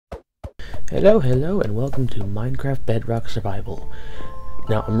Hello, and welcome to Minecraft Bedrock Survival.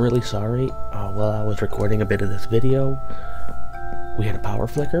 Now, I'm really sorry, while I was recording a bit of this video, we had a power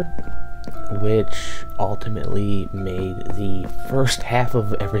flicker, which ultimately made the first half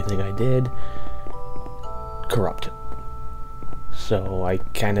of everything I did corrupt. So I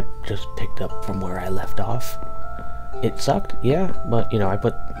kind of just picked up from where I left off. It sucked, yeah, but you know, I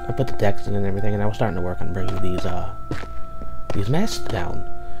put the text in and everything, and I was starting to work on bringing these masts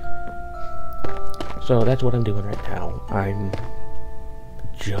down. So that's what I'm doing right now. I'm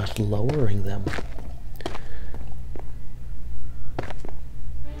just lowering them.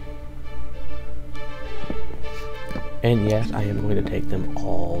 And yes, I am going to take them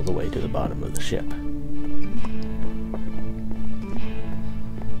all the way to the bottom of the ship.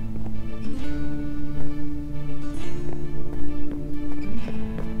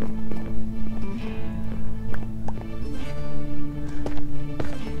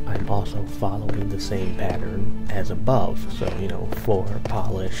 Also following the same pattern as above, so you know, 4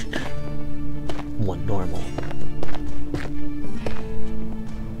 polished, 1 normal.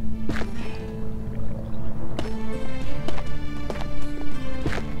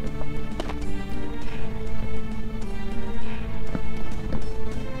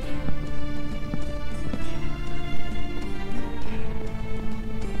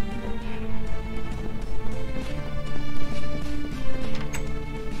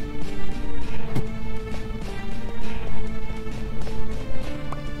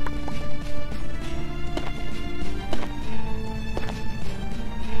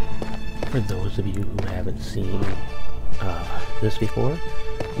 For those of you who haven't seen this before,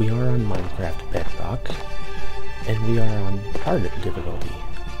 we are on Minecraft Bedrock, and we are on hard difficulty.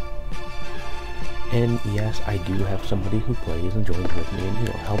 And yes, I do have somebody who plays and joins with me and, you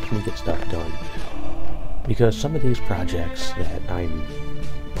know, helps me get stuff done. Because some of these projects that I'm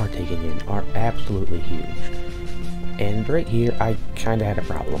partaking in are absolutely huge. And right here, I kind of had a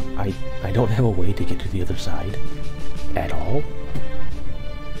problem. I don't have a way to get to the other side at all.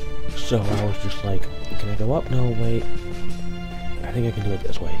 So I was just like, can I go up? No, wait. I think I can do it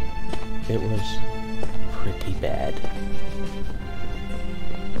this way. It was pretty bad.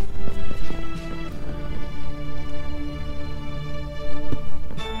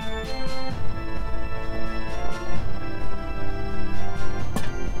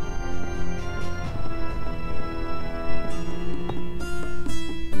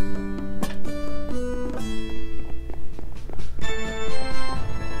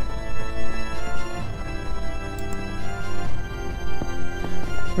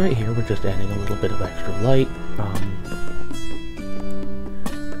 Right here, we're just adding a little bit of extra light.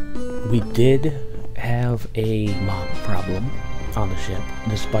 We did have a mob problem on the ship,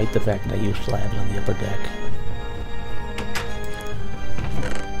 despite the fact that I used slabs on the upper deck.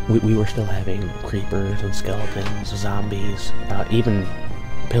 We were still having creepers and skeletons, zombies, even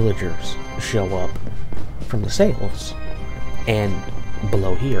pillagers show up from the sails and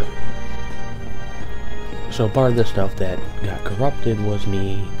below here. So part of the stuff that got corrupted was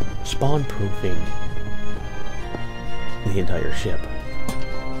me spawn-proofing the entire ship.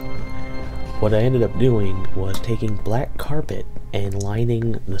 What I ended up doing was taking black carpet and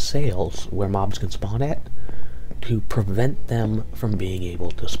lining the sails where mobs can spawn at to prevent them from being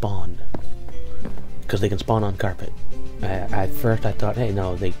able to spawn. Because they can spawn on carpet. At first I thought, hey,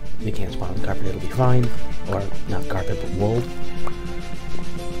 no, they can't spawn on carpet, it'll be fine. Or not carpet, but wool.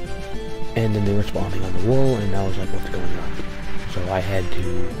 And then they were spawning on the wool, and I was like, what's going on? So I had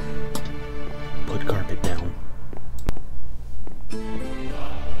to put carpet down.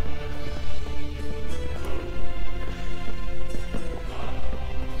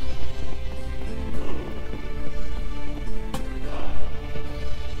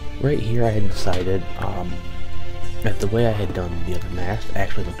 Right here I had decided that the way I had done the other mast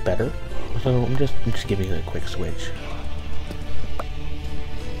actually looked better. So I'm just giving it a quick switch.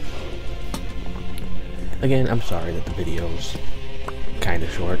 Again, I'm sorry that the video's kind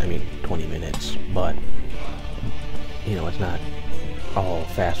of short. I mean, 20 minutes, but, you know, it's not all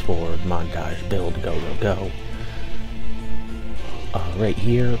fast forward, montage, build, go. Right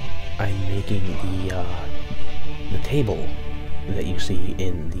here, I'm making the table that you see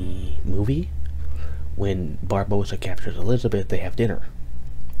in the movie. When Barbossa captures Elizabeth, they have dinner.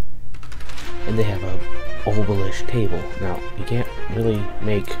 And they have a ovalish table. Now, you can't really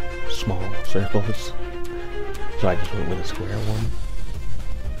make small circles. So I just went with a square one.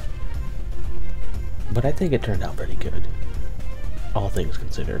 But I think it turned out pretty good, all things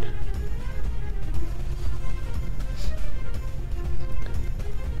considered.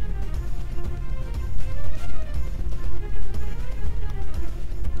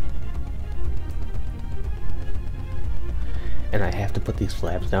 And I have to put these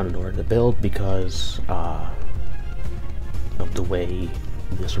slabs down in order to build because of the way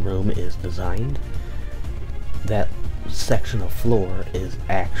this room is designed. That section of floor is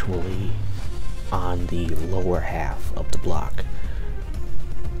actually on the lower half of the block.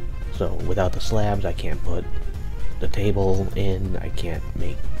 So without the slabs, I can't put the table in, I can't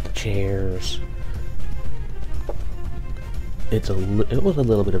make the chairs. It was a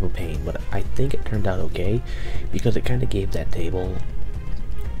little bit of a pain, but I think it turned out okay because it kind of gave that table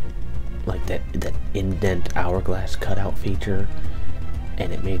like that indent hourglass cutout feature,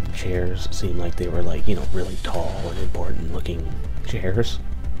 and it made the chairs seem like they were like, you know, really tall and important looking chairs.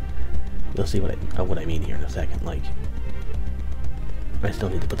 You'll see what I mean here in a second. Like, I still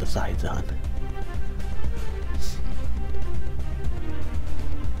need to put the sides on.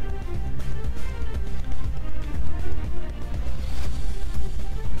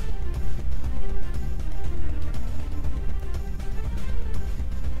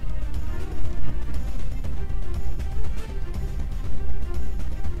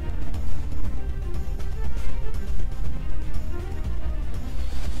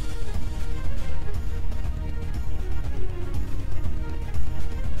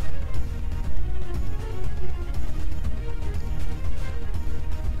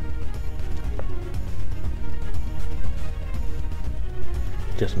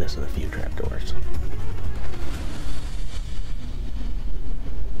 Just missing a few trapdoors.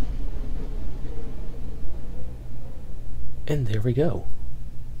 And there we go.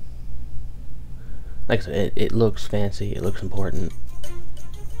 Like I said, it looks fancy, it looks important.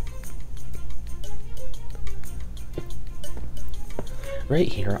 Right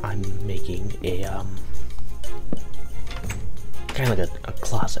here, I'm making a, kind of like a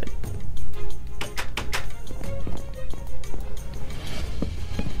closet.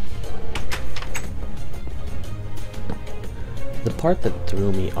 The part that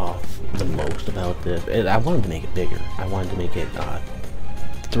threw me off the most about this, I wanted to make it bigger. I wanted to make it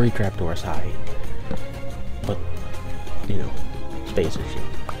 3 trapdoors high, but, you know, space issue.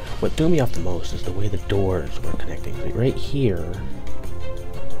 What threw me off the most is the way the doors were connecting. See, right here,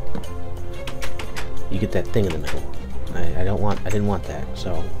 you get that thing in the middle. I didn't want that,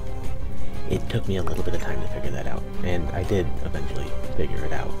 so it took me a little bit of time to figure that out, and I did eventually figure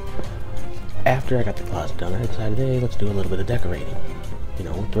it out. After I got the closet done, I decided, hey, let's do a little bit of decorating. You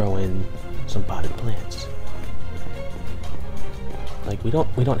know, throw in some potted plants. Like, we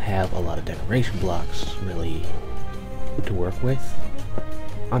don't have a lot of decoration blocks really to work with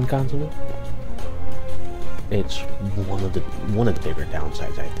on console. It's one of the bigger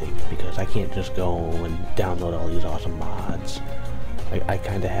downsides, I think, because I can't just go and download all these awesome mods. I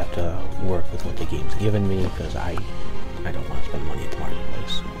kind of have to work with what the game's given me because I don't want to spend money at the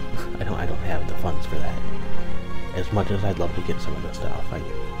marketplace. I don't have the funds for that. As much as I'd love to get some of this stuff, I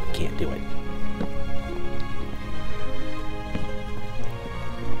can't do it.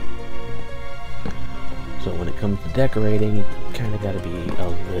 So when it comes to decorating, you kind of got to be a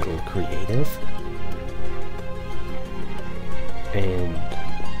little creative. And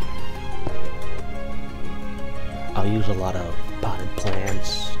I'll use a lot of potted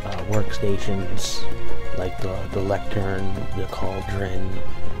plants, workstations, like the lectern, the cauldron,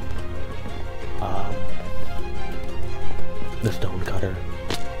 the stone cutter.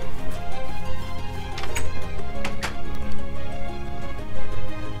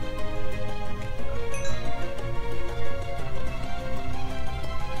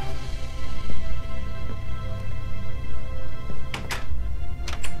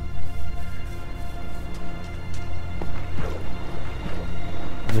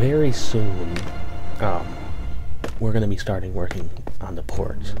 Very soon, we're going to be starting working on the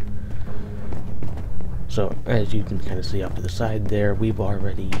port. So, as you can kind of see off to the side there, we've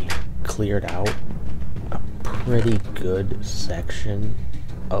already cleared out a pretty good section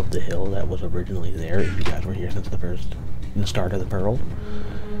of the hill that was originally there, if you guys were here since the start of the Pearl.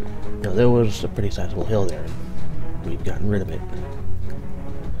 You know, there was a pretty sizable hill there, and we've gotten rid of it.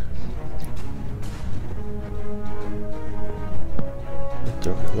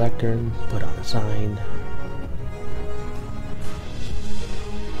 Throw in a lectern, put on a sign.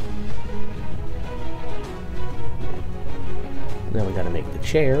 Now we gotta make the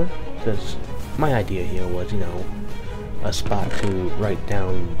chair, because my idea here was, you know, a spot to write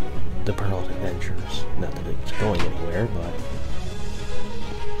down the Pearl's adventures. Not that it's going anywhere, but,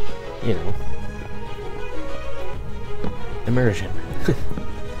 you know, immersion.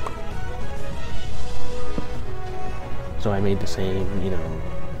 So I made the same, you know,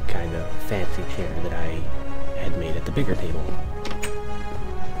 kind of fancy chair that I had made at the bigger table.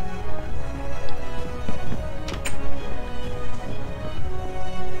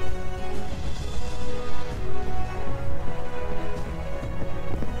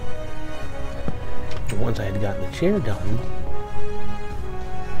 chair done,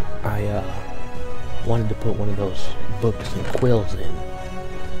 I wanted to put one of those books and quills in.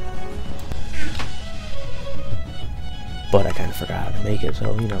 But I kind of forgot how to make it,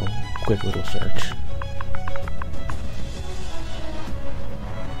 so, you know, quick little search.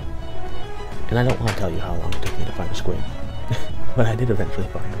 And I don't want to tell you how long it took me to find a squid. But I did eventually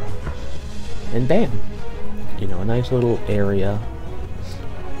find one. And bam! You know, a nice little area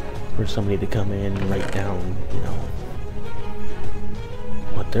for somebody to come in and write down, you know,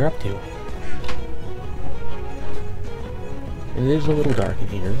 what they're up to. And it is a little dark in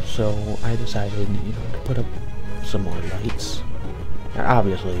here, so I decided, you know, to put up some more lights. Now,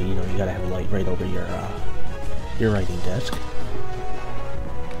 obviously, you know, you gotta have a light right over your writing desk.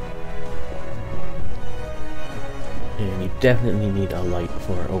 And you definitely need a light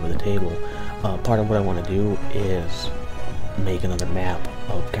for over the table. Part of what I want to do is make another map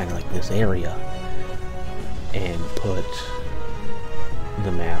of kind of like this area and put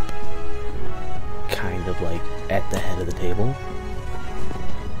the map kind of like at the head of the table.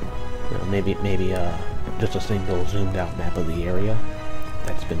 You know, maybe just a single zoomed out map of the area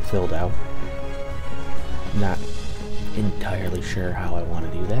that's been filled out. Not entirely sure how I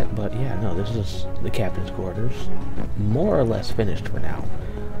want to do that, but yeah, no, this is the captain's quarters, more or less finished for now,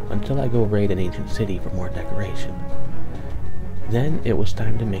 until I go raid an ancient city for more decoration. Then it was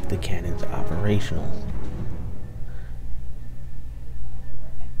time to make the cannons operational.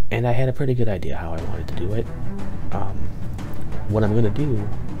 And I had a pretty good idea how I wanted to do it. What I'm going to do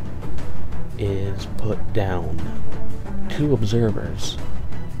is put down 2 observers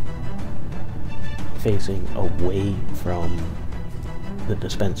facing away from the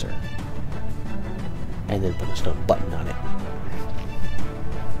dispenser, and then put a stone button on it.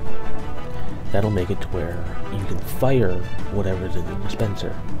 That'll make it to where you can fire whatever's in the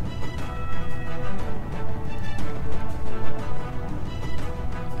dispenser.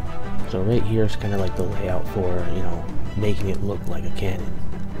 So right here is kind of like the layout for, you know, making it look like a cannon.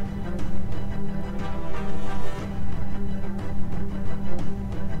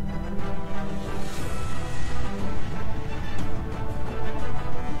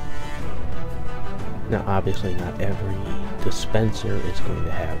 Now, obviously, not every dispenser is going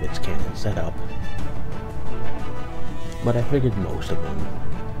to have its cannon set up, but I figured most of them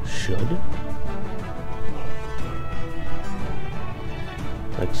should.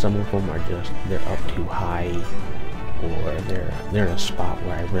 Like, some of them are just, they're up too high, or they're in a spot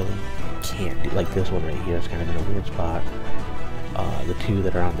where I really can't do, like this one right here is kind of in a weird spot. The 2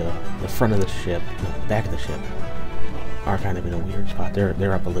 that are on the front of the ship, no, the back of the ship, are kind of in a weird spot.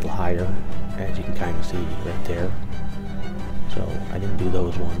 They're up a little higher, as you can kind of see right there. So I didn't do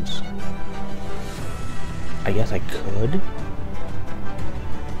those ones. I guess I could.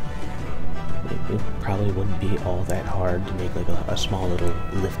 It probably wouldn't be all that hard to make like a small little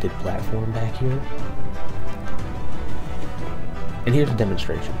lifted platform back here. And here's a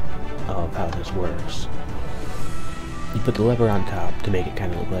demonstration of how this works. You put the lever on top to make it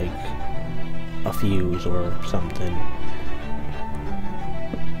kind of look like a fuse or something.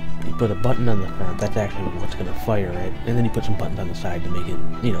 You put a button on the front, that's actually what's going to fire it, and then you put some buttons on the side to make it,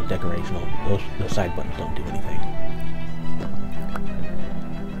 you know, decorational. Those side buttons don't do anything.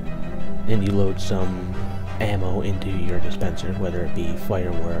 And you load some ammo into your dispenser, whether it be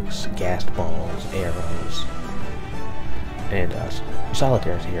fireworks, gas balls, arrows, and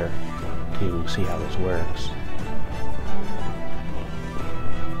solitaires here to see how this works.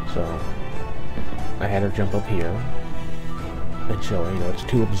 So I had her jump up here and show her, you know, it's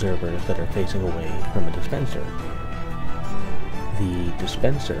 2 observers that are facing away from a dispenser. The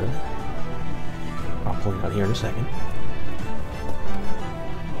dispenser, I'll point out here in a second.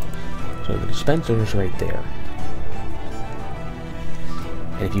 So the dispenser is right there.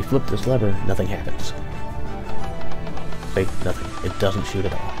 And if you flip this lever, nothing happens. Like, nothing. It doesn't shoot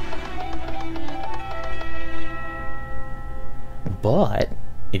at all. But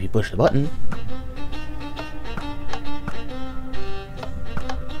if you push the button,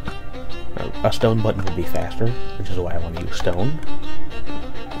 a stone button would be faster, which is why I want to use stone.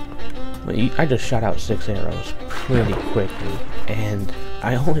 But I just shot out 6 arrows pretty quickly, and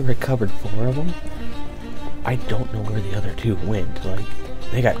I only recovered 4 of them. I don't know where the other 2 went. Like,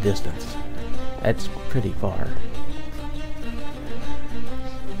 they got distance. That's pretty far.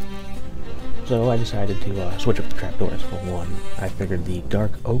 So I decided to switch up the trapdoors for one. I figured the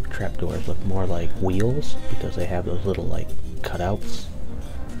dark oak trapdoors look more like wheels because they have those little, like, cutouts.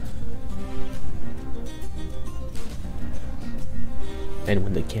 And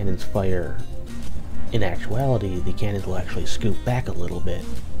when the cannons fire, in actuality, the cannons will actually scoot back a little bit.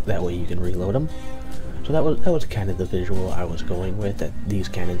 That way you can reload them. So that was kind of the visual I was going with, that these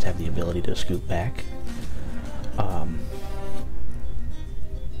cannons have the ability to scoot back.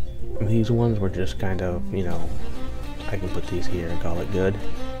 These ones were just kind of, you know, I can put these here and call it good.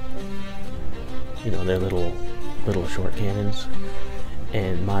 You know, they're little short cannons.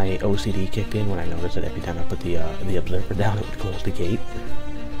 And my OCD kicked in when I noticed that every time I put the observer down, it would close the gate.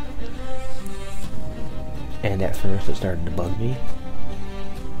 And at first it started to bug me.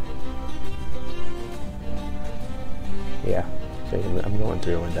 Yeah, so I'm going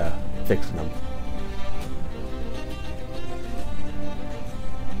through and fixing them.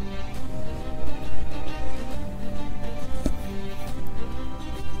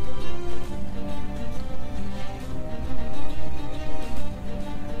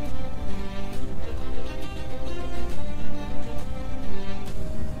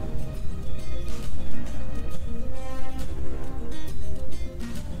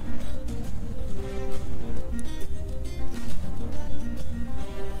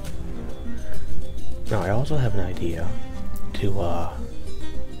 Now I also have an idea to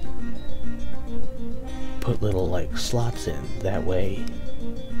put little like slots in. That way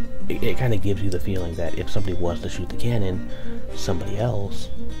it kind of gives you the feeling that if somebody was to shoot the cannon, somebody else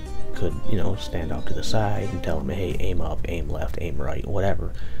could, you know, stand off to the side and tell them, hey, aim up, aim left, aim right,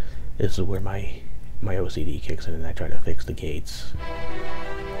 whatever. This is where my OCD kicks in and I try to fix the gates.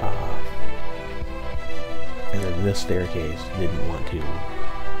 And then this staircase didn't want to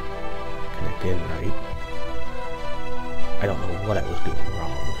connect in right. I don't know what I was doing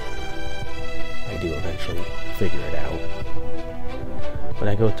wrong. I do eventually figure it out. But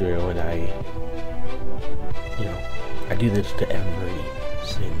I go through and you know, I do this to every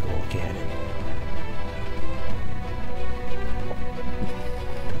single cannon.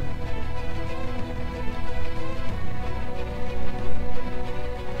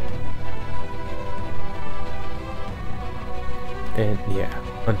 And yeah,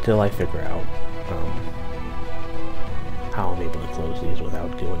 until I figure out how I'm able to close these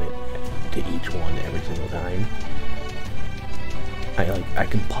without doing it to each one every single time, I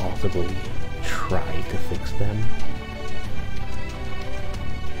can possibly try to fix them.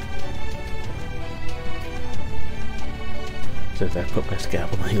 Since I put my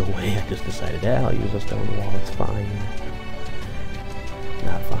scaffolding away, I just decided, yeah, I'll use a stone wall, it's fine.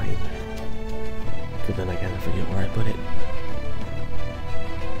 Not fine. Because then I kind of forget where I put it.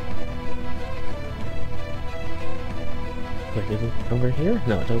 Wait, is it over here?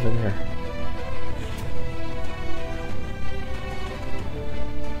 No, it's over there.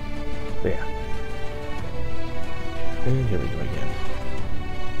 But yeah. And here we go again.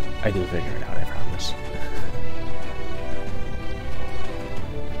 I do figure it out, I promise.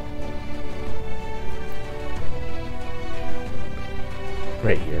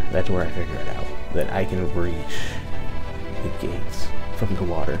 Right here, that's where I figure it out. That I can reach the gates from the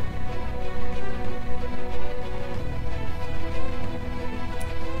water.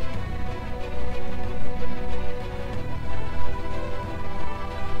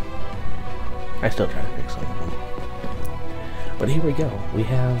 I still try to fix some of them. But here we go. We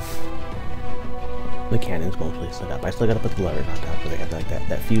have the cannons mostly set up. I still gotta put the levers on top so they have like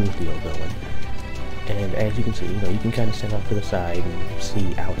that fuse deal going. And as you can see, you know, you can kind of stand off to the side and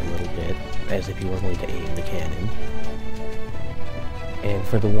see out a little bit as if you were going to aim the cannon. And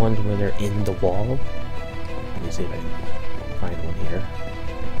for the ones where they're in the wall, let me see if I can find one here.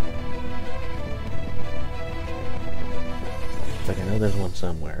 It's like I know there's one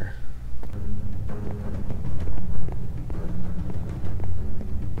somewhere.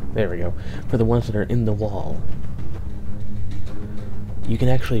 There we go. For the ones that are in the wall, you can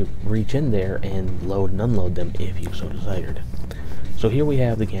actually reach in there and load and unload them if you so desired. So here we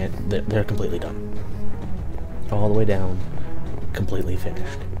have the cannon. They're completely done. All the way down, completely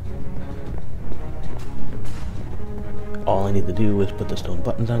finished. All I need to do is put the stone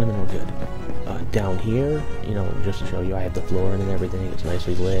buttons on them and we're good. Down here, you know, just to show you, I have the floor and everything. It's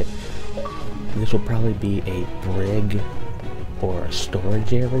nicely lit. This will probably be a brig or a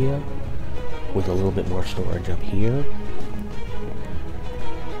storage area with a little bit more storage up here.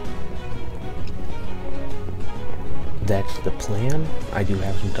 That's the plan. I do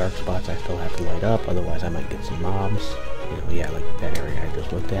have some dark spots I still have to light up, otherwise I might get some mobs. You know, yeah, like that area I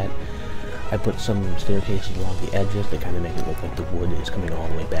just looked at. I put some staircases along the edges that kind of make it look like the wood is coming all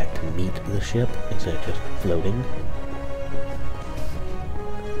the way back to meet the ship instead of just floating.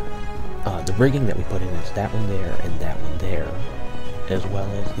 The rigging that we put in is that one there and that one there, as well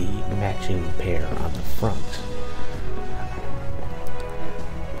as the matching pair on the front.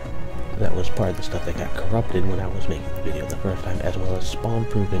 That was part of the stuff that got corrupted when I was making the video the first time, as well as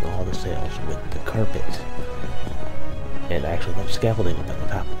spawn-proofing all the sails with the carpet. And I actually left scaffolding up at the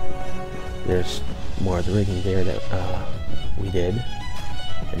top. There's more of the rigging there that we did.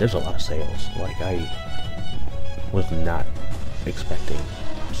 And there's a lot of sails. Like, I was not expecting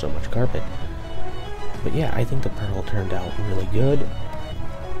so much carpet. But yeah, I think the pearl turned out really good.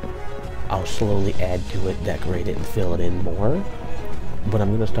 I'll slowly add to it, decorate it, and fill it in more. But I'm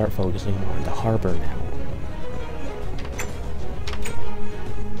going to start focusing more on the harbor now.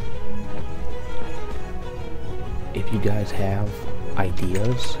 If you guys have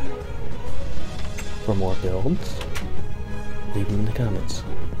ideas for more builds, leave them in the comments.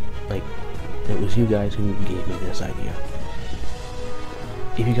 Like, it was you guys who gave me this idea.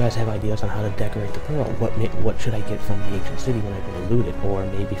 If you guys have ideas on how to decorate the pearl, what should I get from the ancient city when I go to loot it, or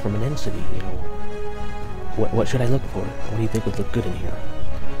maybe from an end city, you know? What should I look for? What do you think would look good in here?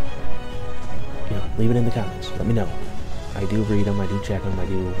 You know, leave it in the comments. Let me know. I do read them, I do check them, I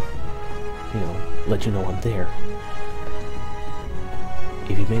do, you know, let you know I'm there.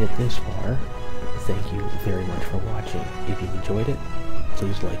 If you made it this far, thank you very much for watching. If you enjoyed it,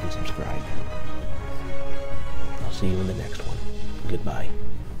 please like and subscribe. I'll see you in the next one. Goodbye.